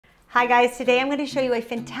Hi guys, today I'm going to show you a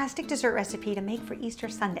fantastic dessert recipe to make for Easter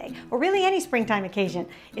Sunday, or really any springtime occasion.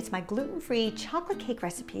 It's my gluten-free chocolate cake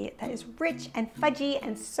recipe that is rich and fudgy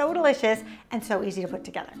and so delicious and so easy to put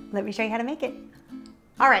together. Let me show you how to make it.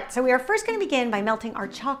 All right, so we are first going to begin by melting our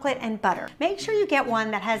chocolate and butter. Make sure you get one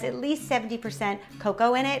that has at least 70%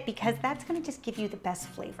 cocoa in it because that's going to just give you the best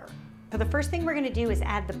flavor. So the first thing we're going to do is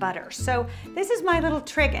add the butter. So this is my little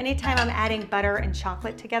trick. Anytime I'm adding butter and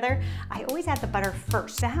chocolate together, I always add the butter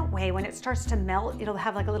first. That way, when it starts to melt, it'll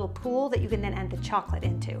have like a little pool that you can then add the chocolate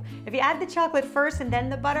into. If you add the chocolate first and then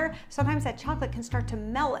the butter, sometimes that chocolate can start to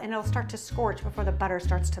melt and it'll start to scorch before the butter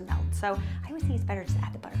starts to melt. So I always think it's better to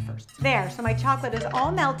add the butter first. There, so my chocolate is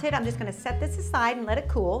all melted. I'm just going to set this aside and let it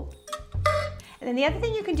cool. And then the other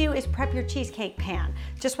thing you can do is prep your cheesecake pan,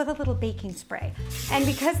 just with a little baking spray. And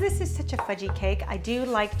because this is such a fudgy cake, I do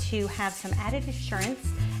like to have some added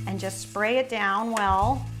assurance and just spray it down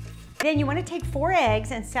well. Then you want to take 4 eggs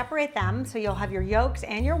and separate them so you'll have your yolks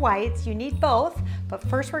and your whites. You need both, but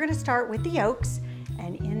first we're going to start with the yolks,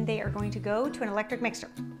 and in they are going to go to an electric mixer.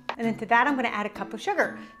 And then to that I'm going to add a cup of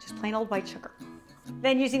sugar, just plain old white sugar.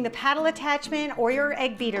 Then using the paddle attachment or your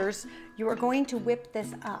egg beaters, you are going to whip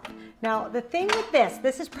this up. Now the thing with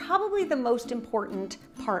this is probably the most important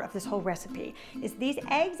part of this whole recipe, is these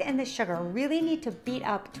eggs and the sugar really need to beat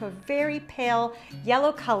up to a very pale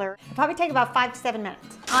yellow color. It'll probably take about 5 to 7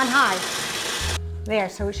 minutes on high. There,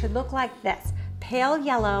 so it should look like this. Pale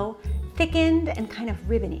yellow, thickened and kind of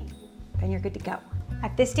ribbony. Then you're good to go.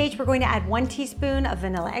 At this stage, we're going to add 1 teaspoon of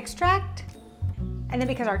vanilla extract. And then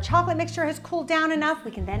because our chocolate mixture has cooled down enough,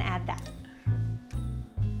 we can then add that.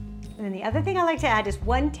 And then the other thing I like to add is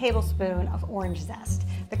 1 tablespoon of orange zest.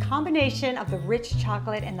 The combination of the rich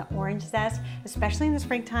chocolate and the orange zest, especially in the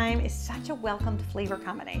springtime, is such a welcomed flavor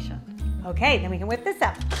combination. Okay, then we can whip this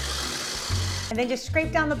up. And then just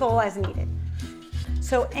scrape down the bowl as needed.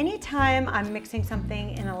 So anytime I'm mixing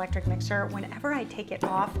something in an electric mixer, whenever I take it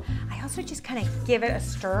off, I also just kind of give it a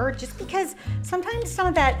stir, just because sometimes some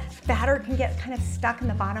of that batter can get kind of stuck in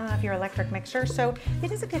the bottom of your electric mixer. So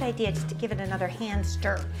it is a good idea just to give it another hand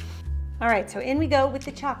stir. All right, so in we go with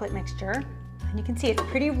the chocolate mixture. And you can see it's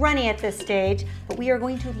pretty runny at this stage, but we are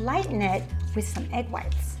going to lighten it with some egg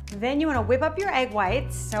whites. Then you want to whip up your egg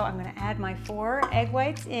whites. So I'm going to add my 4 egg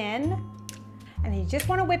whites in. And then you just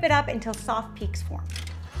want to whip it up until soft peaks form.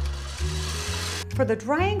 For the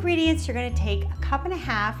dry ingredients, you're going to take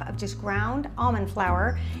 1.5 cups of just ground almond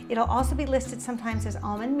flour. It'll also be listed sometimes as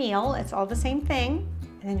almond meal. It's all the same thing.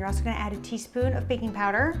 And then you're also going to add a teaspoon of baking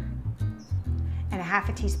powder and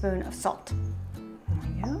 1/2 teaspoon of salt. There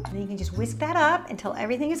you go. And then you can just whisk that up until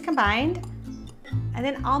everything is combined. And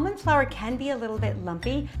then almond flour can be a little bit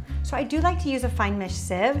lumpy, so I do like to use a fine mesh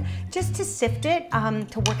sieve just to sift it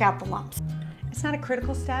to work out the lumps. It's not a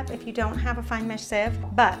critical step if you don't have a fine mesh sieve,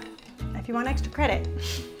 but if you want extra credit,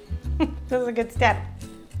 this is a good step.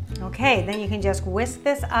 Okay, then you can just whisk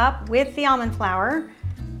this up with the almond flour,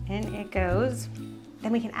 and it goes.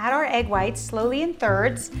 Then we can add our egg whites slowly in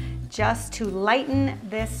thirds, just to lighten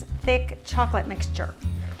this thick chocolate mixture.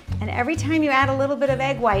 And every time you add a little bit of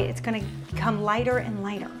egg white, it's going to become lighter and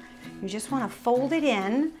lighter. You just want to fold it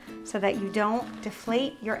in so that you don't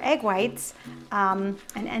deflate your egg whites and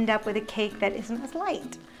end up with a cake that isn't as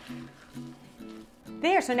light.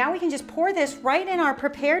 There, so now we can just pour this right in our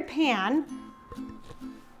prepared pan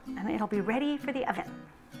and it'll be ready for the oven.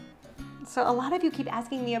 So a lot of you keep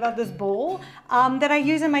asking me about this bowl that I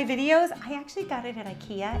use in my videos. I actually got it at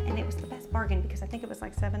IKEA and it was the best bargain because I think it was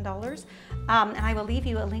like $7. And I will leave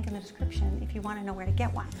you a link in the description if you want to know where to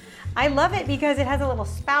get one. I love it because it has a little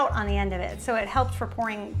spout on the end of it. So it helps for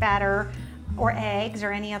pouring batter or eggs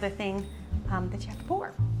or any other thing that you have to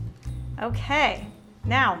pour. Okay,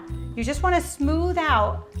 now you just want to smooth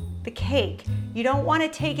out the cake. You don't want to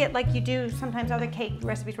take it like you do sometimes other cake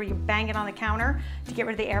recipes where you bang it on the counter to get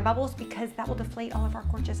rid of the air bubbles, because that will deflate all of our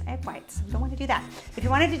gorgeous egg whites. You don't want to do that. If you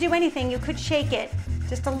wanted to do anything, you could shake it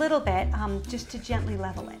just a little bit just to gently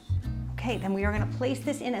level it. Okay, then we are going to place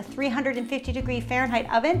this in a 350-degree Fahrenheit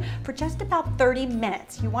oven for just about 30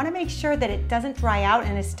 minutes. You want to make sure that it doesn't dry out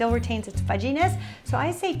and it still retains its fudginess. So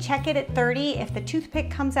I say check it at 30. If the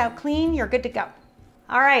toothpick comes out clean, you're good to go.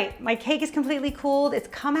 All right, my cake is completely cooled. It's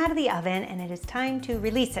come out of the oven and it is time to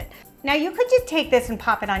release it. Now you could just take this and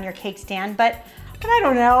pop it on your cake stand, but I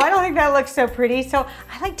don't know. I don't think that looks so pretty. So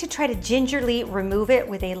I like to try to gingerly remove it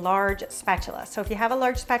with a large spatula. So if you have a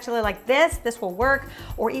large spatula like this will work,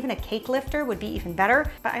 or even a cake lifter would be even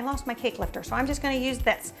better. But I lost my cake lifter, so I'm just gonna use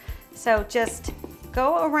this. So just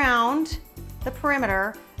go around the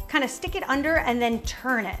perimeter, kind of stick it under and then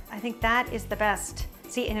turn it. I think that is the best.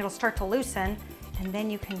 See, and it'll start to loosen. And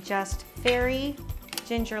then you can just very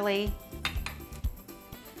gingerly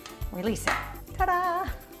release it. Ta-da!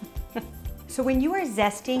 So when you are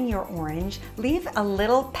zesting your orange, leave a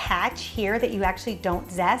little patch here that you actually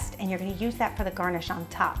don't zest, and you're gonna use that for the garnish on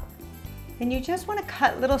top. And you just wanna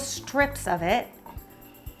cut little strips of it,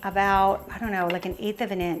 about, I don't know, like 1/8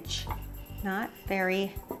 of an inch. Not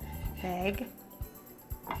very big.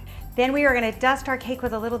 Then we are gonna dust our cake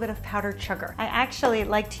with a little bit of powdered sugar. I actually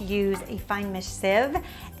like to use a fine mesh sieve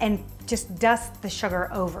and just dust the sugar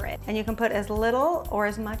over it. And you can put as little or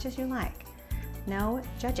as much as you like. No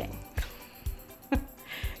judging.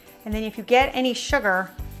 And then if you get any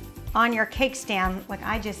sugar on your cake stand, like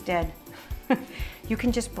I just did, you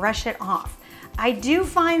can just brush it off. I do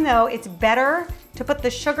find though, it's better to put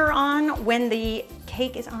the sugar on when the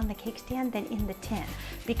cake is on the cake stand than in the tin,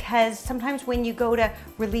 because sometimes when you go to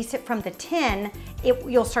release it from the tin,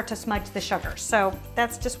 you'll start to smudge the sugar. So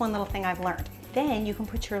that's just one little thing I've learned. Then you can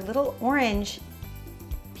put your little orange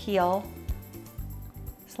peel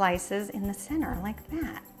slices in the center like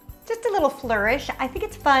that. Just a little flourish. I think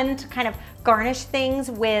it's fun to kind of garnish things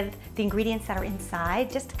with the ingredients that are inside,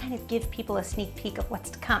 just to kind of give people a sneak peek of what's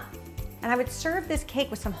to come. And I would serve this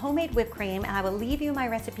cake with some homemade whipped cream, and I will leave you my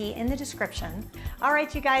recipe in the description. All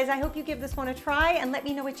right, you guys, I hope you give this one a try and let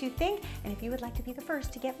me know what you think. And if you would like to be the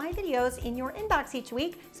first to get my videos in your inbox each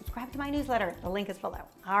week, subscribe to my newsletter. The link is below.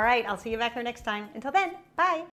 All right, I'll see you back here next time. Until then, bye.